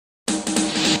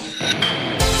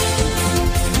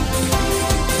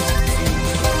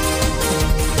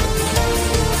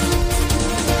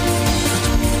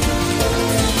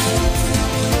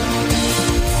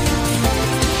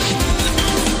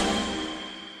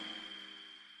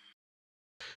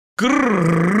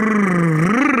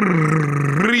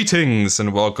Greetings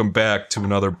and welcome back to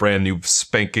another brand new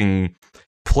spanking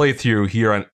playthrough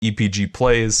here on EPG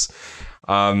Plays.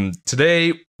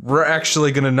 Today we're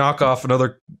actually going to knock off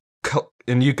another,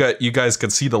 and you guys can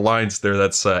see the lines there.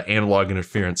 That's analog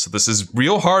interference. So this is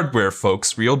real hardware,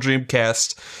 folks. Real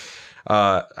Dreamcast.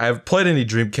 I haven't played any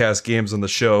Dreamcast games on the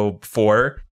show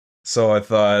before, so I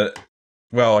thought,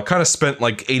 well, I kind of spent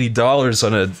like $80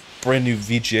 on a brand new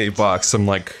VGA box. I'm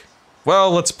like,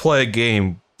 well, let's play a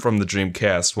game from the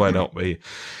Dreamcast, why don't we?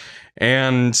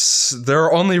 And there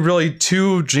are only really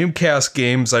two Dreamcast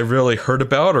games I really heard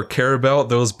about or care about,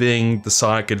 those being the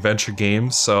Sonic Adventure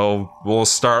games, so we'll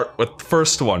start with the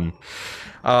first one.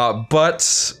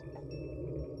 But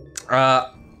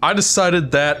I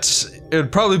decided that it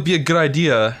would probably be a good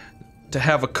idea to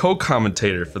have a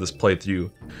co-commentator for this playthrough.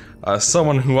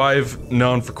 Someone who I've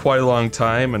known for quite a long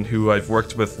time and who I've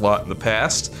worked with a lot in the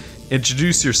past.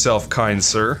 Introduce yourself, kind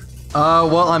sir.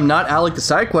 Well, I'm not Alec the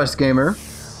SideQuest gamer.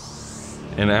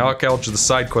 And Alec the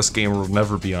SideQuest gamer will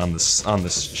never be on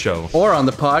this show. Or on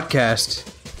the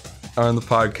podcast. On the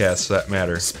podcast, for that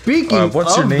matter. Speaking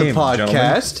what's of your name, the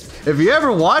podcast, gentlemen? If you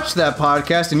ever watched that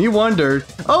podcast and you wondered,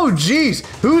 oh geez,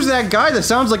 who's that guy that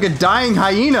sounds like a dying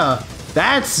hyena?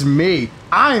 That's me.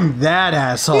 I'm that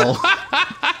asshole.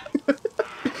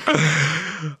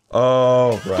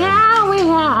 Oh,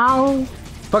 right.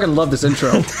 Fucking love this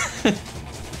intro.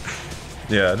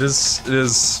 Yeah, it is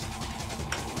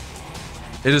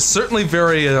certainly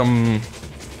very, trying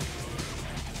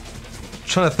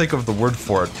to think of the word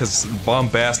for it, because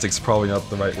bombastic's probably not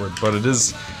the right word, but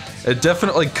it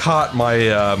definitely caught my,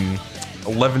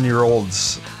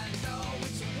 11-year-old's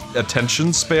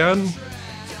attention span.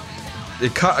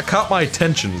 It caught my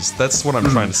attentions, that's what I'm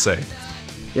trying to say.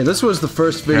 Yeah, this was the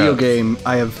first video game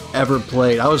I have ever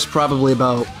played. I was probably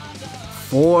about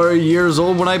 4 years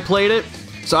old when I played it,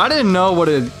 so I didn't know what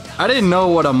a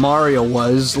Mario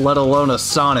was, let alone a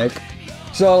Sonic.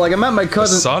 So like I'm at my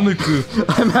cousin.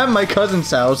 I'm at my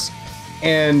cousin's house,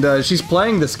 and she's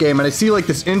playing this game, and I see like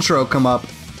this intro come up.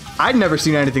 I'd never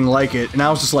seen anything like it, and I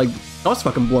was just like, I was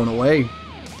fucking blown away.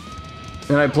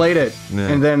 And I played it,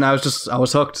 and then I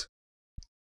was hooked.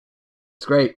 It's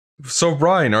great. So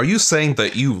Ryan, are you saying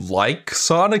that you like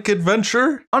Sonic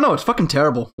Adventure? Oh no, it's fucking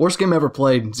terrible. Worst game ever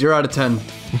played. 0 out of 10.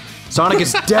 Sonic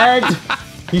is dead.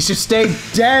 He should stay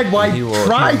dead. Why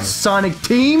try, Sonic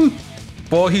Team?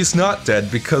 Well, he's not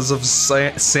dead because of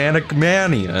Sonic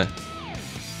Mania.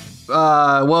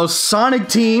 Well, Sonic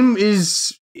Team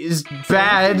is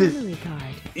bad. The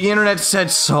internet said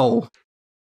so.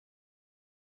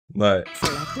 Right.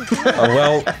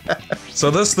 Well, so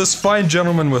this fine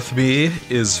gentleman with me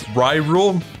is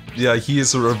Ryrule. Yeah, he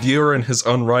is a reviewer in his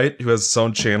own right who has his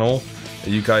own channel that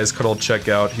you guys could all check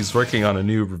out. He's working on a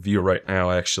new review right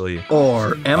now, actually.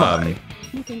 Or am I?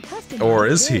 Or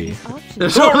is he?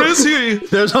 There's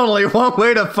only one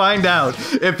way to find out.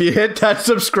 If you hit that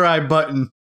subscribe button.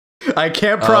 I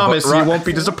can't promise you won't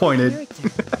be disappointed.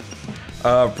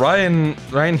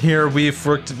 Ryan here, we've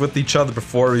worked with each other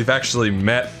before. We've actually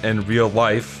met in real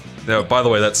life. Now, by the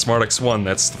way, that's SmartX1,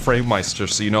 that's the Framemeister,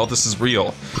 so you know this is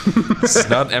real. This is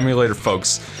not an emulator,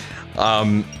 folks. He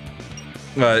and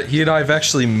I have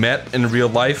actually met in real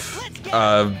life,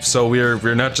 so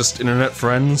we're not just internet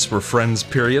friends, we're friends,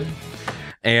 period.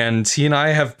 And he and I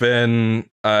have been,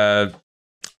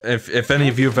 if any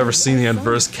of you have ever seen the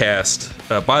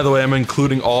Dreamcast, by the way, I'm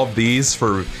including all of these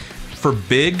for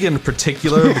Big in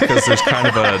particular, because there's kind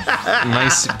of a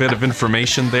nice bit of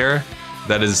information there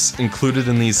that is included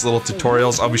in these little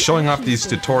tutorials. I'll be showing off these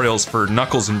tutorials for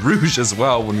Knuckles and Rouge as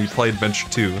well when we play Adventure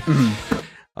 2.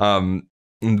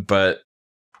 But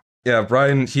yeah,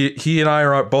 Brian, he and I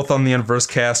are both on the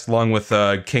Dreamcast along with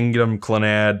Kingdom,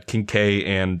 Clannad, King K,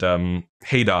 and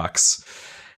Haydox.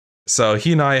 So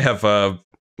he and I have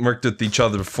worked with each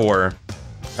other before.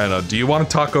 I don't know, do you want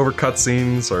to talk over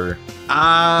cutscenes, or...?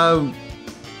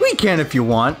 We can if you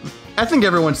want. I think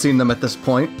everyone's seen them at this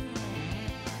point.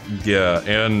 Yeah,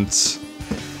 and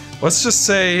let's just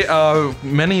say,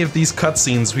 many of these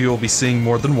cutscenes we will be seeing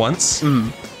more than once.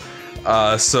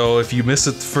 So if you miss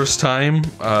it the first time,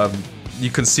 you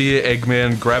can see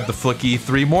Eggman grab the flicky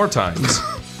 3 more times.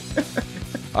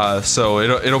 So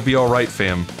it'll be alright,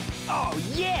 fam. Oh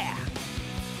yeah!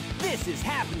 This is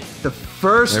happening!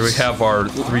 There we have our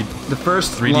the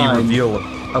first 3D reveal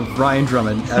of Ryan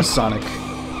Drummond as Sonic.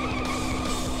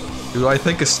 Who I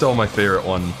think is still my favorite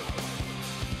one.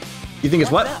 You think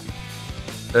it's what?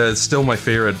 It's still my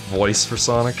favorite voice for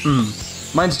Sonic.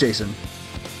 Mine's Jason.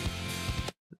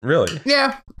 Really?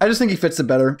 Yeah, I just think he fits it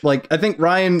better. Like, I think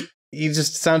Ryan, he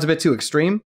just sounds a bit too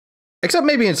extreme. Except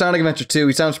maybe in Sonic Adventure 2,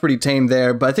 he sounds pretty tame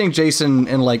there, but I think Jason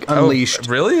in, like, Unleashed...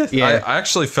 Oh, really? Yeah. I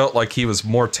actually felt like he was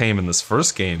more tame in this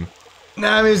first game.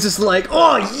 Nah, I mean, it's just like,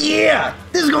 oh yeah,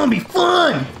 this is gonna be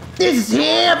fun! This is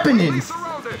happening!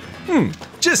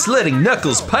 Just letting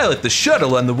Knuckles pilot the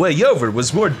shuttle on the way over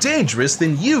was more dangerous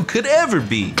than you could ever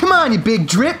be. Come on, you big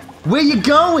drip! Where you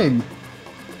going?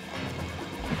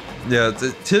 Yeah,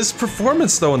 his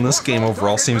performance, though, in this game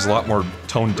overall seems a lot more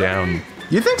toned down.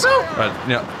 You think so?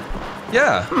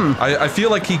 Yeah. I feel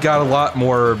like he got a lot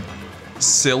more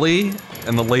silly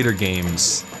in the later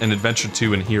games, in Adventure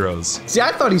 2 and Heroes. See,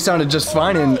 I thought he sounded just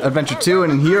fine in Adventure 2,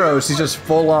 and in Heroes, he's just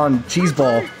full-on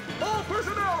cheeseball.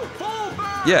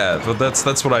 Yeah, but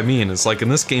that's what I mean. It's like, in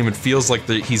this game, it feels like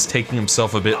he's taking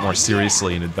himself a bit more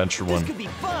seriously in Adventure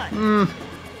 1.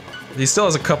 He still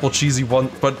has a couple cheesy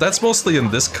ones, but that's mostly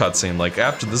in this cutscene. Like,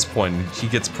 after this point, he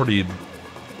gets pretty,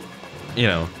 you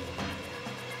know,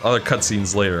 other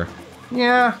cutscenes later.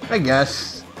 Yeah, I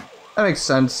guess. That makes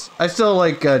sense. I still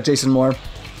like Jason more.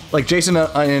 Like, Jason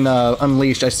in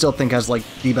Unleashed, I still think has, like,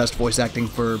 the best voice acting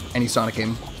for any Sonic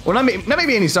game. Well, not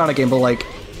maybe any Sonic game, but, like,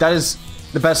 that is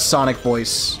the best Sonic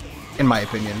voice, in my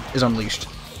opinion, is Unleashed.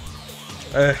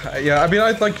 Yeah, I mean,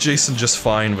 I like Jason just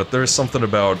fine, but there's something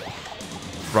about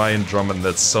Ryan Drummond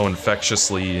that's so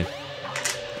infectiously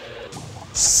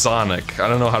Sonic. I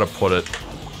don't know how to put it.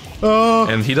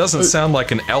 And he doesn't sound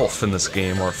like an elf in this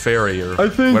game, or a fairy, or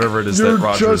whatever it is that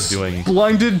Roger is doing.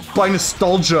 Blinded by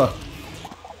nostalgia.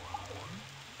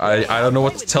 I don't know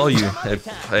what to tell you.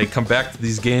 I come back to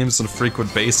these games on a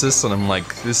frequent basis, and I'm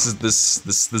like,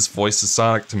 this voice is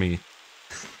Sonic to me.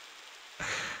 I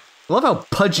love how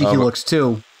pudgy he looks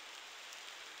too.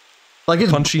 Like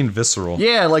his punchy and visceral.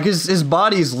 Yeah, like his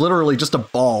body is literally just a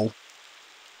ball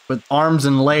with arms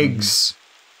and legs.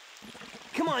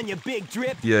 Come on, you big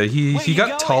drip. Yeah, he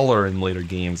got taller in later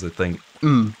games, I think,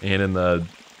 and in the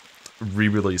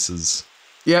re-releases.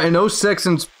 Yeah, in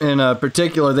 06 in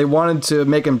particular, they wanted to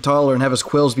make him taller and have his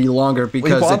quills be longer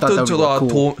because they thought that would look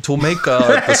cool. to make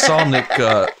the Sonic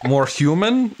more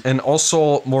human and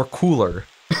also more cooler.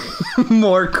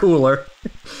 More cooler.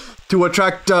 To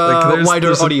attract a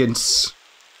wider audience.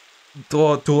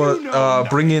 To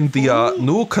bring in the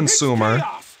new consumer.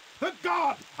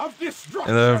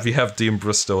 And then we have Dean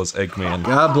Bristow as Eggman.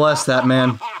 God bless that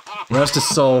man. Rest his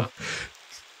soul.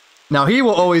 Now, he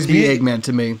will always be Eggman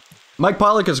to me. Mike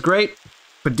Pollock is great,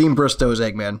 but Dean Bristow is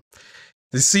Eggman.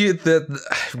 You see that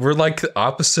we're like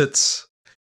opposites,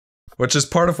 which is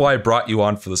part of why I brought you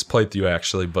on for this playthrough,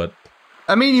 actually, but...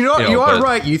 I mean, you are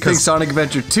right. You think Sonic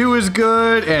Adventure 2 is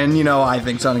good, and, you know, I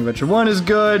think Sonic Adventure 1 is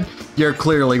good. You're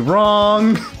clearly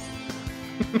wrong.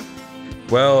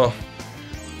 Well...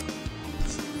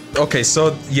 Okay,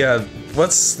 so, yeah,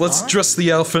 let's address the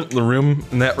elephant in the room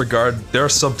in that regard. There are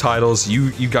subtitles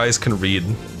you guys can read.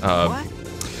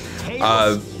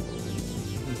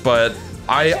 But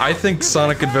I think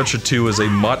Sonic Adventure 2 is a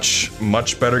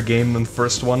much better game than the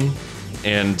first one,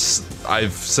 and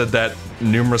I've said that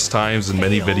numerous times in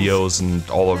many videos and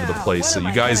all over the place, so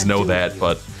you guys know that,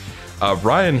 but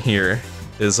Ryan here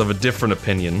is of a different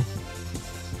opinion.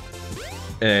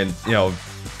 And, you know,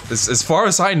 as far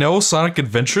as I know, Sonic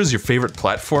Adventure is your favorite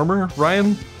platformer,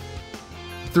 Ryan?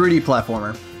 3D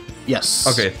platformer. Yes.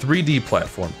 Okay, 3D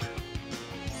platformer.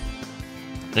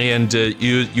 And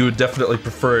you would definitely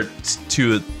prefer it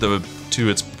to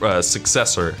its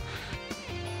successor.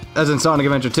 As in Sonic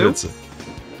Adventure 2?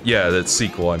 Yeah, that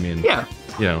sequel, I mean. Yeah.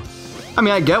 You know. I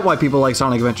mean, I get why people like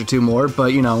Sonic Adventure 2 more,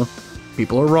 but, you know,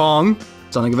 people are wrong.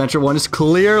 Sonic Adventure 1 is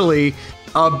clearly,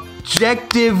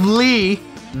 objectively,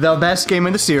 the best game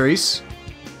in the series.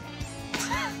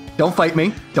 Don't fight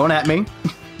me. Don't at me.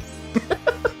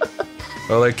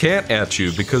 Well, I can't at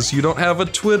you because you don't have a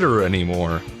Twitter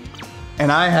anymore.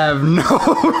 And I have no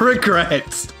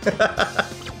regrets.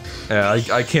 Yeah,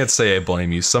 I can't say I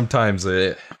blame you. Sometimes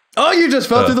it... Oh, you just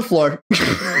fell through the floor.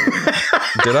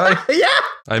 Did I? Yeah!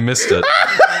 I missed it.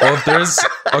 Well, there's...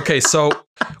 Okay, so,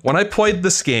 when I played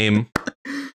this game...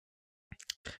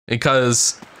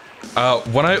 Because...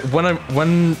 when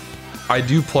I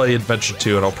do play Adventure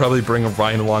 2, and I'll probably bring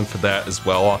Ryan along for that as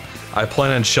well, I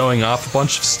plan on showing off a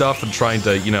bunch of stuff and trying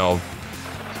to, you know...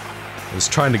 I was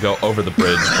trying to go over the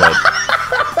bridge, but...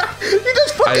 You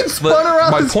just fucking spun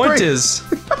around my the point spring. is,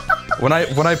 when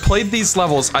I played these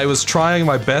levels, I was trying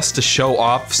my best to show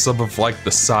off some of, like,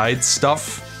 the side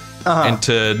stuff,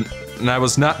 and I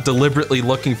was not deliberately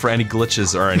looking for any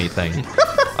glitches or anything.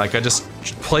 Like, I just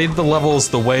played the levels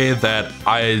the way that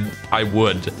I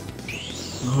would.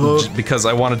 because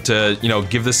I wanted to, you know,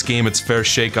 give this game its fair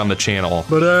shake on the channel.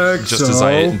 But just as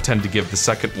I intend to give the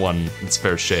second one its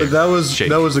fair shake. That was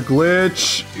a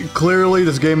glitch. Clearly,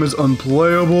 this game is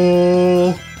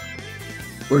unplayable.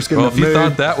 Worst game if you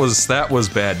thought that was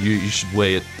bad, you should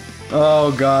wait.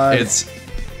 Oh god. It's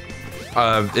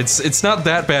not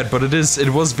that bad, but it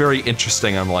was very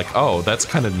interesting. I'm like, oh, that's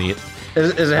kind of neat.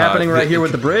 Is it happening right here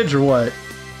with the bridge or what?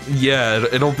 Yeah,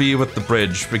 it'll be with the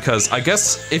bridge, because I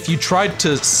guess if you tried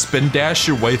to spin dash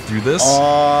your way through this,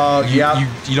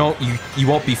 you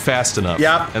won't be fast enough.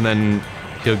 Yep. And then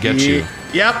he'll get you.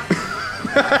 Yep.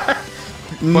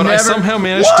 But I somehow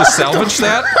managed to salvage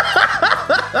that.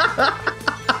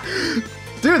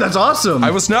 Dude, that's awesome.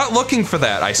 I was not looking for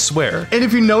that, I swear. And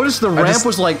if you notice, the ramp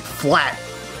was like flat.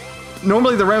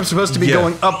 Normally the ramp's supposed to be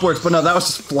going upwards, but no, that was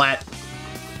just flat.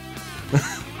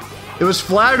 It was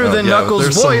flatter than Knuckles'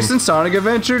 voice in Sonic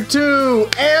Adventure 2! Ew!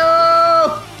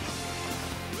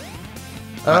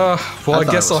 Well, I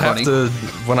guess I'll have to,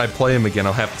 when I play him again,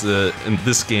 I'll have to, in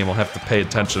this game, I'll have to pay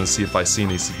attention and see if I see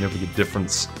any significant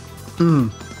difference.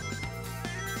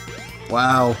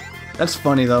 Wow. That's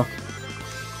funny, though.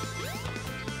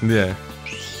 Yeah.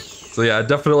 So yeah, I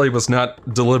definitely was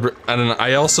not deliberate, and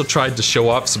I also tried to show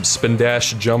off some spin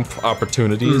dash jump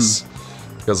opportunities.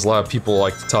 Because a lot of people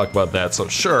like to talk about that, so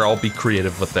sure, I'll be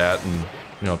creative with that and,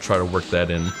 you know, try to work that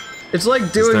in. It's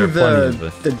like doing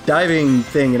the diving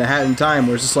thing in A Hat in Time,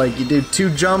 where it's just like you do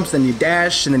 2 jumps, then you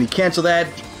dash, and then you cancel that,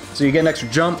 so you get an extra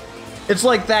jump. It's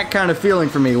like that kind of feeling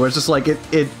for me, where it's just like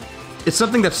it's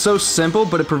something that's so simple,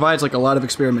 but it provides like a lot of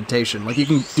experimentation. Like you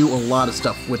can do a lot of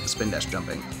stuff with the spin dash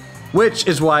jumping. Which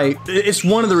is why, it's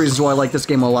one of the reasons why I like this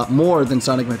game a lot more than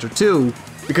Sonic Adventure 2,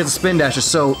 because the spin dash is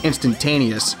so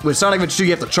instantaneous. With Sonic Adventure 2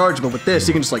 you have to charge, but with this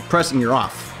you can just like press and you're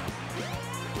off.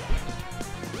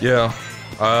 Yeah,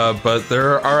 but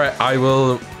I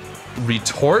will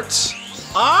retort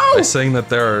by saying that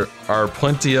there are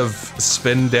plenty of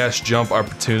spin dash jump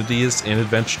opportunities in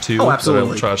Adventure 2 that I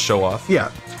will try to show off. Yeah.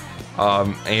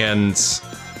 And,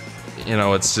 you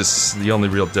know, it's just, the only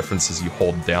real difference is you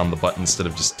hold down the button instead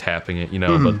of just tapping it, you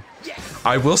know, but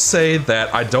I will say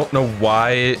that I don't know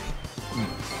why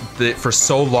for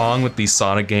so long with these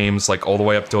Sonic games, like all the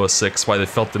way up to 06, why they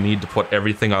felt the need to put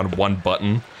everything on one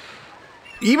button.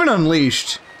 Even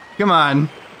Unleashed. Come on.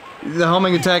 The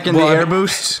homing attack and the air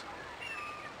boost.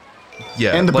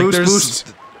 Yeah. And the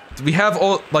boost. We have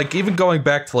all, like, even going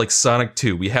back to, like, Sonic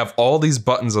 2, we have all these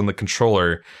buttons on the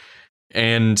controller.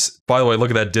 And, by the way, look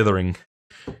at that dithering.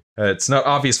 It's not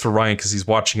obvious for Ryan because he's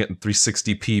watching it in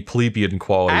 360p plebeian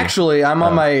quality. Actually, I'm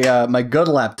on my good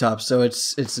laptop, so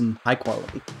it's in high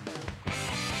quality.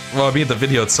 Well, I mean, the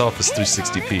video itself is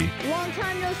 360p. Long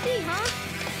time no see,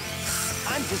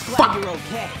 huh? I'm just glad you're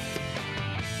okay.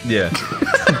 Yeah.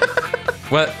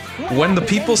 When the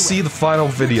people see the final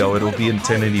video, it'll be in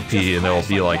 1080p, and it'll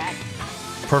be like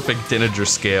perfect integer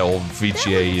scale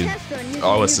VGA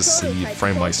OSSC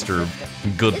FrameMeister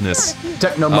goodness.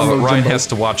 Ryan has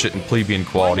to watch it in plebeian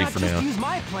quality for now.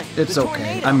 It's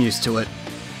okay. I'm used to it.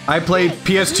 I played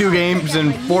PS2 games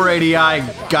in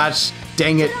 480i. Gosh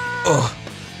dang it. Ugh.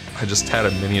 I just had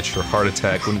a miniature heart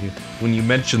attack when you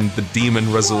mentioned the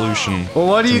demon resolution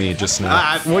to me just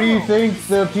now. What do you think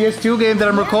the PS2 game that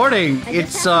I'm recording?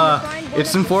 It's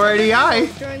in 480i.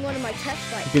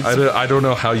 I don't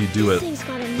know how you do it.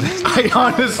 I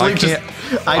honestly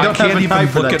I can't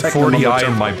even look at 40i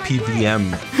in my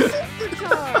PVM.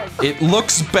 It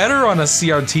looks better on a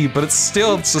CRT, but it's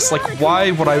just like,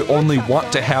 why would I only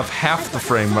want to have half the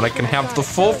frame when I can have the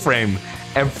full frame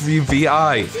every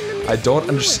VI? I don't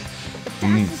understand.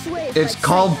 It's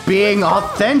called being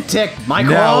authentic,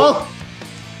 Michael! Now,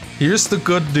 here's the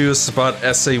good news about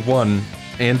SA1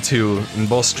 and 2 in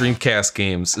both Dreamcast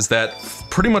games, is that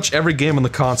pretty much every game on the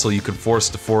console you can force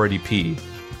to 480p.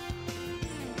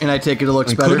 And I take it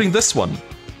looks better? Including this one.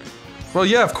 Well,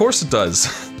 yeah, of course it does.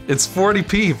 It's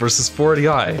 480p versus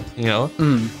 480i, you know?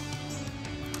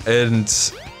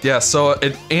 And yeah, so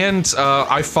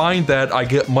I find that I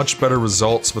get much better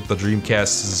results with the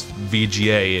Dreamcast's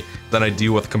VGA than I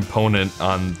do with Component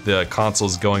on the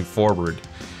consoles going forward.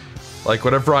 Like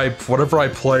whenever I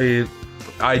play,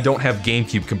 I don't have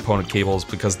GameCube Component cables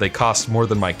because they cost more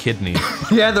than my kidney.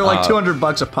 Yeah, they're like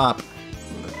 $200 a pop.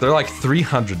 They're like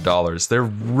 $300. They're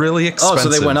really expensive. Oh, so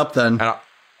they went up then.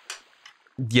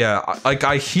 Yeah, like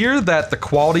I hear that the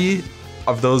quality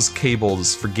of those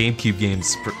cables for GameCube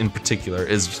games in particular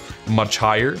is much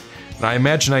higher, and I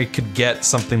imagine I could get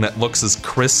something that looks as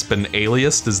crisp and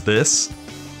aliased as this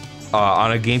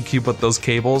on a GameCube with those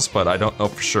cables, but I don't know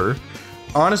for sure.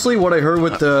 Honestly, what I heard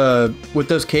with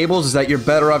those cables is that you're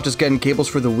better off just getting cables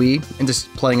for the Wii and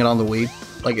just playing it on the Wii.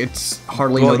 Like it's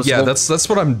hardly Well, noticeable. yeah, that's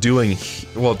what I'm doing.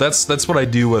 Well, that's what I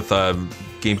do with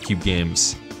GameCube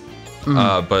games.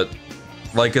 But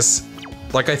like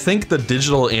I think the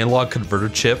digital analog converter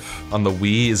chip on the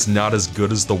Wii is not as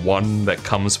good as the one that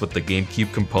comes with the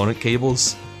GameCube component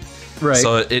cables. Right.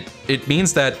 So it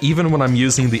means that even when I'm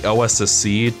using the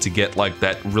OSSC to get like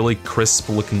that really crisp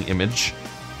looking image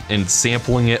and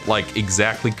sampling it like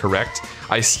exactly correct,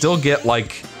 I still get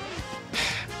like,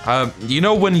 you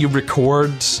know when you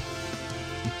record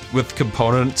with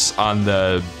components on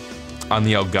the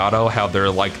Elgato, how there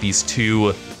are like these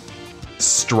two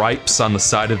stripes on the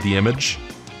side of the image?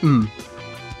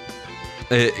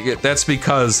 That's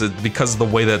because of the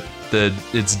way that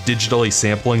it's digitally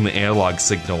sampling the analog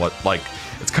signal.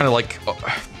 It's kind of like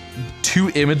two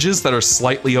images that are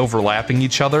slightly overlapping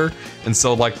each other, and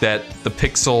so like the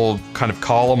pixel kind of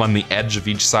column on the edge of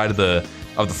each side of the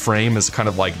frame is kind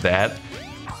of like that.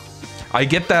 I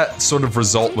get that sort of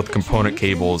result with component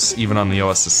cables, even on the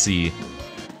OSSC.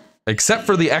 Except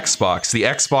for the Xbox. The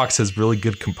Xbox has really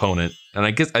good component, and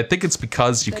I think it's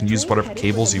because you can use whatever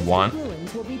cables you want.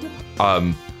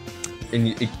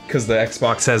 Because the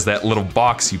Xbox has that little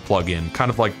box you plug in, kind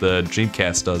of like the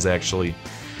Dreamcast does, actually.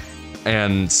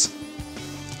 And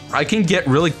I can get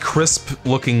really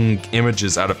crisp-looking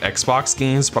images out of Xbox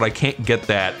games, but I can't get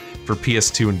that for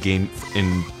PS2 and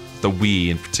in the Wii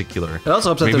in particular. It also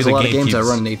helps that there's a lot of games that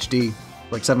run in HD,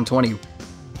 like 720.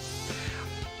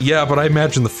 Yeah, but I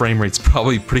imagine the frame rate's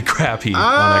probably pretty crappy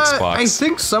on Xbox. I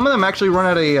think some of them actually run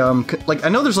at a, like, I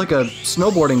know there's like a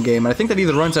snowboarding game, and I think that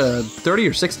either runs at 30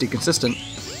 or 60 consistent.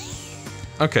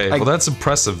 Okay, well that's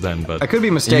impressive then, but... I could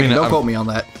be mistaken, don't quote me on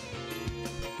that.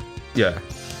 Yeah,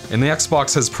 and the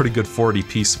Xbox has pretty good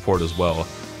 480p support as well.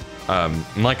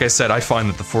 And like I said, I find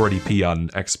that the 480p on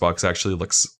Xbox actually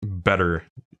looks better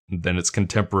than its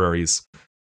contemporaries.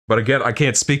 But again, I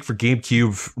can't speak for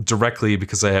GameCube directly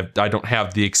because I don't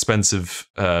have the expensive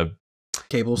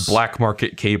cables, black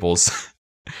market cables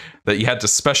that you had to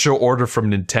special order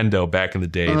from Nintendo back in the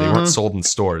day. They weren't sold in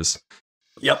stores.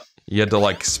 Yep. You had to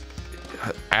like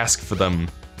ask for them,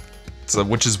 so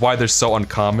which is why they're so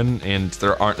uncommon, and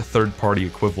there aren't third-party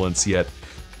equivalents yet.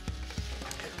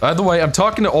 By the way, I'm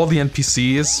talking to all the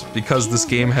NPCs because this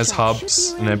game has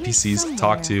hubs and NPCs to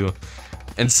talk to.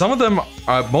 And some of them,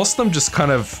 most of them just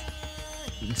kind of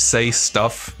say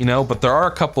stuff, you know, but there are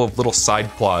a couple of little side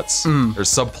plots or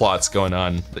subplots going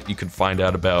on that you can find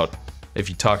out about if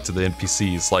you talk to the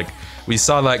NPCs. Like, we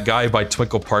saw that guy by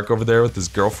Twinkle Park over there with his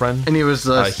girlfriend. And he was,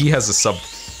 he has a sub...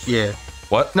 Yeah.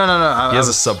 What? No. He has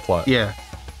a subplot. Yeah.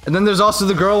 And then there's also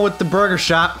the girl with the burger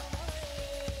shop.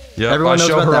 Yeah, everyone knows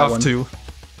show about her that off one. too.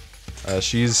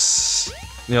 She's...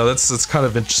 You know, that's kind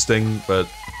of interesting, but...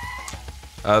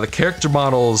 the character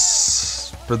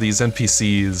models for these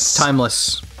NPCs...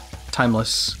 Timeless.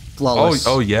 Flawless.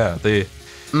 Oh yeah, they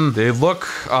look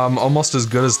almost as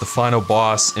good as the final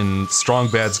boss in Strong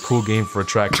Bad's Cool Game for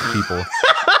Attractive People.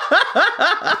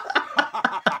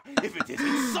 If it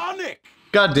isn't Sonic!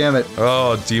 God damn it.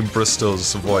 Oh, Dean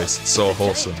Bristow's voice, it's so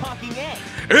wholesome.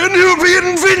 And you'll be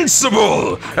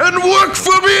invincible and work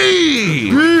for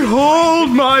me! Behold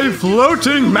my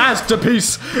floating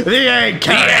masterpiece, the Egg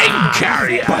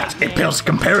Carrier! But it pales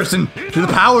comparison to the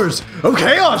powers of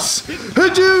chaos!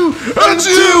 Adieu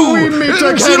until we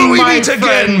meet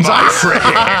again, my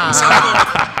friends!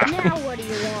 Now what do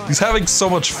you want? He's having so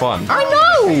much fun. I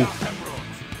know!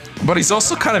 But he's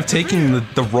also kind of taking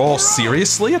the role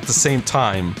seriously at the same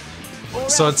time.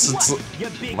 So it's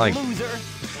like...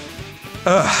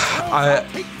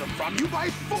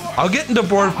 I'll get into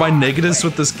more of my negatives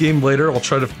with this game later. I'll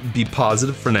try to be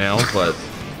positive for now, but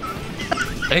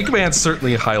Eggman's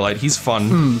certainly a highlight. He's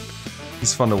fun.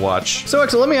 He's fun to watch. So,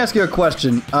 Axel, let me ask you a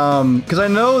question. Because I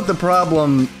know the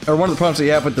problem, or one of the problems that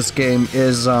you have with this game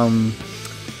is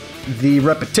the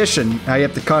repetition. How you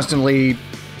have to constantly,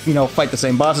 you know, fight the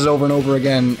same bosses over and over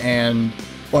again and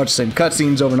watch the same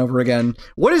cutscenes over and over again.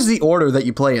 What is the order that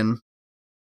you play in?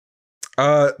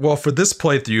 Well, for this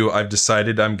playthrough, I've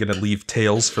decided I'm gonna leave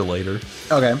Tails for later.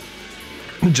 Okay.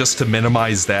 Just to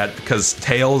minimize that, because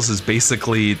Tails is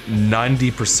basically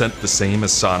 90% the same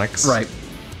as Sonic's. Right.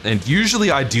 And usually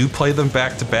I do play them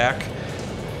back to back,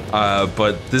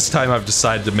 but this time I've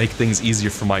decided to make things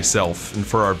easier for myself and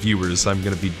for our viewers. I'm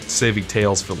gonna be saving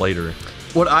Tails for later.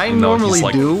 What I normally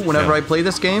do whenever I play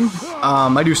this game,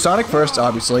 I do Sonic first,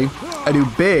 obviously. I do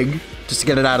Big, just to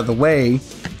get it out of the way.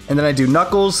 And then I do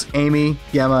Knuckles, Amy,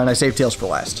 Gemma, and I save Tails for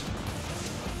last.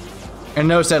 And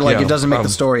notice that, like, it doesn't make the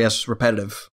story as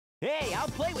repetitive. Hey, I'll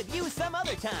play with you some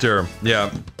other time. Sure,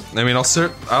 yeah. I mean,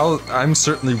 I'm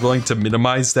certainly willing to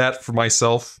minimize that for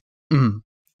myself.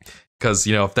 because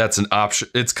you know if that's an option,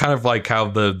 it's kind of like how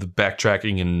the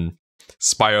backtracking in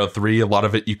Spyro 3, a lot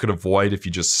of it you could avoid if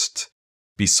you just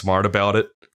be smart about it.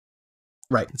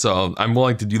 Right. So I'm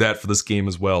willing to do that for this game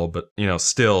as well, but you know,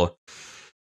 still,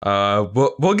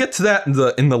 we'll get to that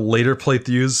in the later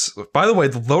playthroughs. By the way,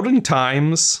 the loading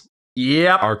times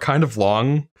are kind of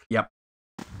long. Yep.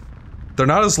 They're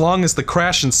not as long as the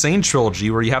Crash Insane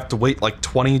trilogy, where you have to wait like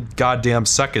 20 goddamn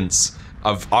seconds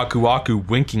of Aku Aku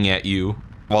winking at you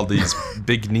while these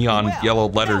big neon yellow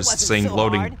letters saying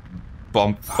loading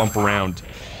bump around.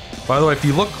 By the way, if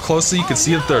you look closely, you can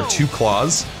see that there are 2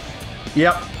 claws.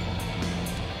 Yep.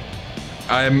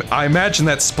 I imagine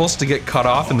that's supposed to get cut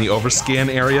off in the overscan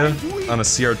area on a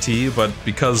CRT, but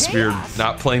because we're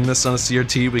not playing this on a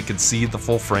CRT, we can see the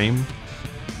full frame.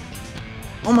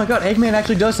 Oh my god, Eggman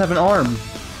actually does have an arm.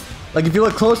 Like, if you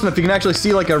look close enough, you can actually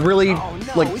see like a really,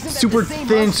 like, super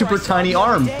thin, super tiny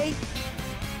arm.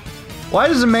 Why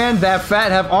does a man that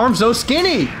fat have arms so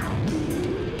skinny?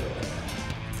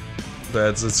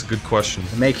 That's a good question.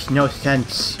 It makes no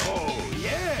sense.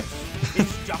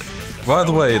 By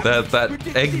the way, that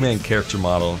Eggman character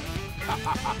model.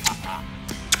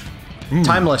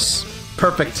 Timeless.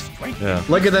 Perfect. Yeah.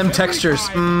 Look at them textures.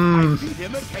 I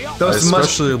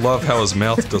especially love how his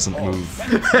mouth doesn't move.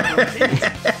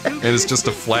 And it's just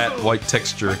a flat white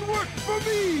texture.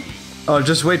 Oh,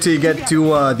 just wait till you get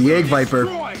to the Egg Viper.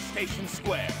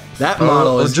 That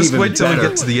model is just even wait till better. we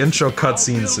get to the intro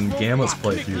cutscenes in Gamma's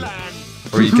playthrough,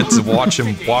 where you get to watch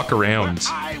him walk around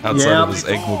outside of his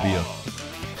Eggmobile.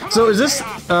 So is this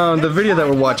the video that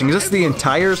we're watching? Is this the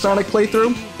entire Sonic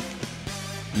playthrough?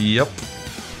 Yep.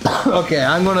 Okay,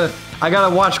 I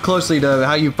gotta watch closely to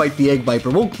how you fight the Egg Viper.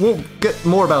 We'll get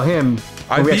more about him.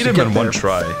 I beat him in one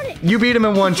try. You beat him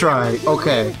in one try.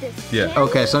 Okay. Yeah.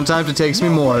 Okay. Sometimes it takes me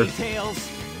more.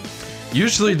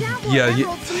 Usually, yeah.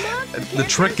 The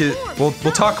trick is we'll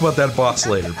talk about that boss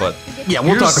later, but yeah,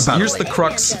 we'll talk about it here's later. the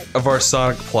crux of our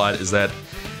Sonic plot is that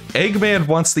Eggman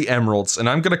wants the emeralds, and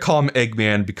I'm gonna call him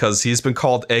Eggman because he's been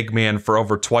called Eggman for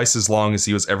over twice as long as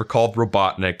he was ever called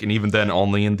Robotnik, and even then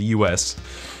only in the US.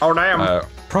 Oh damn.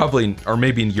 Probably, or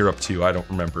maybe in Europe too, I don't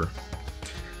remember.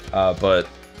 But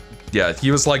yeah,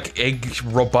 he was like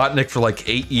Robotnik for like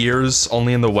 8 years,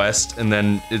 only in the West, and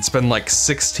then it's been like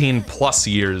 16 plus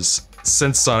years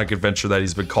since Sonic Adventure that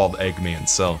he's been called Eggman,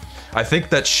 so I think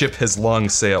that ship has long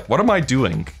sailed. What am I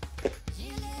doing?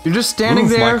 You're just standing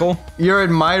Move, there. Michael. You're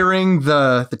admiring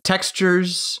the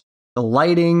textures, the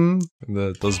lighting,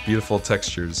 those beautiful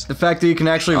textures. the fact that you can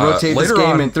actually rotate this later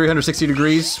game on- in 360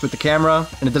 degrees with the camera,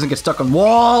 and it doesn't get stuck on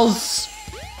walls.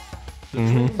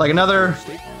 Like another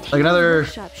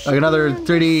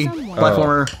 3D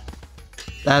platformer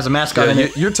that has a mascot in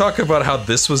it. You're talking about how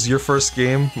this was your first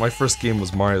game. My first game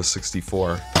was Mario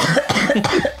 64.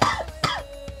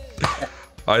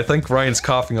 I think Ryan's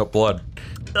coughing up blood.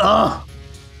 Ugh.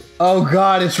 Oh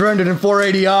god, it's rendered in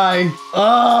 480i.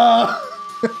 Ugh.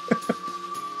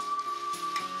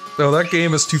 No, that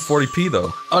game is 240p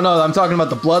though. Oh no, I'm talking about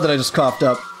the blood that I just coughed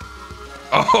up.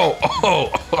 Oh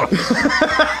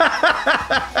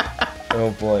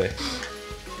boy.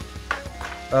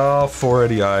 Oh,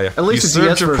 480i. At least you the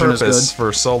DS served your version is purpose good.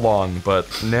 for so long, but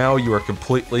now you are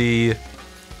completely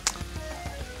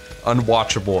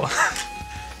unwatchable.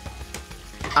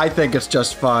 I think it's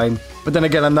just fine. But then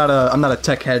again, I'm not a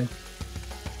tech head.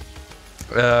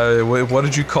 What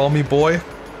did you call me, boy?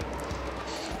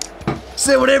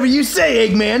 Say whatever you say,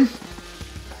 Eggman.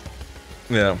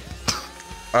 Yeah.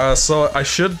 So I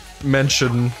should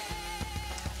mention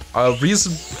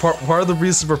part of the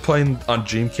reason we're playing on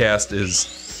Dreamcast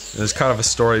is there's kind of a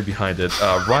story behind it.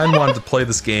 Ryan wanted to play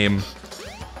this game.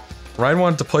 Ryan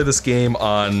wanted to play this game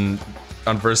on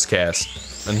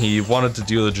Versecast, and he wanted to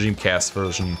do the Dreamcast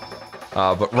version.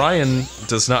 But Ryan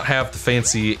does not have the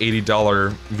fancy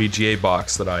 $80 VGA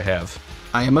box that I have.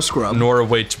 I am a scrub. Nor a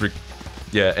way to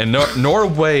nor a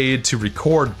way to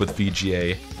record with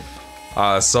VGA.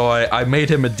 So I made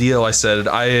him a deal. I said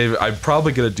I'm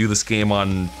probably gonna do this game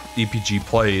on EPG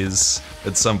Plays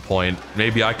at some point.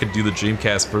 Maybe I could do the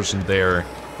Dreamcast version there,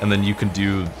 and then you can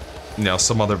do,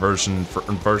 some other version for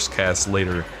Versecast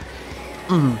later.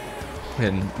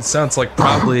 And it sounds like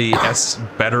probably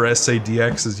better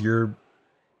SADX is your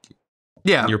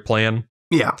plan.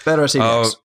 Yeah, better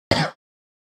SADX.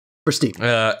 For Steam.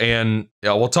 And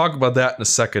we'll talk about that in a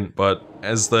second, but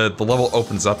as the level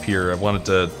opens up here, I wanted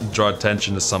to draw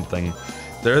attention to something.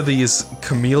 There are these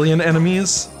chameleon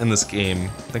enemies in this game. I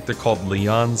think they're called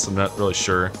Leons, I'm not really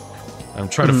sure. I'm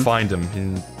trying to find them.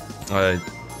 And,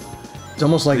 it's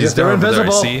almost like he's if they're down over there,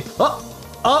 invisible. see?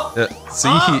 Oh!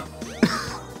 see,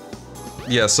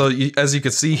 Yeah, so as you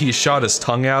can see, he shot his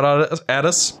tongue out at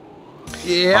us.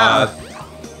 Yeah.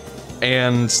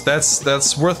 And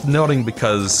that's worth noting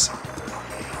because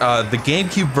the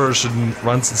GameCube version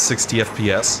runs at 60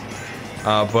 FPS.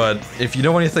 But if you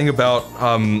know anything about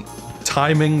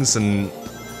timings and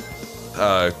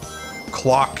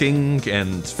clocking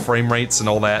and frame rates and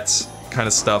all that kind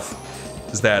of stuff,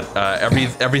 is that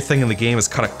everything in the game is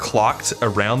kind of clocked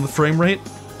around the frame rate.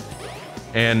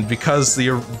 And because the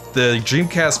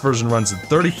Dreamcast version runs at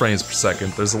 30 frames per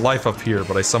second, there's a life up here,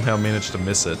 but I somehow managed to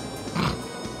miss it.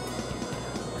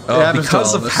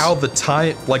 Because of how the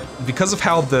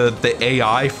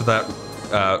AI for that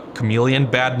chameleon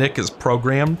badnik is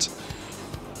programmed,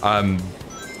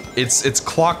 it's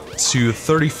clocked to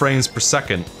 30 frames per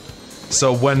second.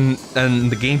 So in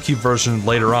the GameCube version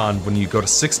later on, when you go to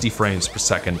 60 frames per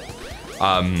second,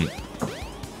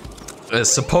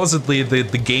 supposedly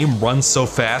the game runs so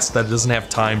fast that it doesn't have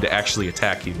time to actually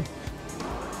attack you.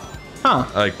 Huh.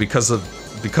 Like because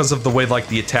of the way like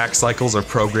the attack cycles are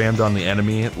programmed on the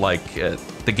enemy, like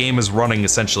the game is running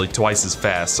essentially twice as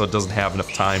fast, so it doesn't have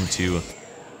enough time to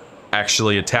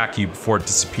actually attack you before it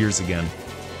disappears again.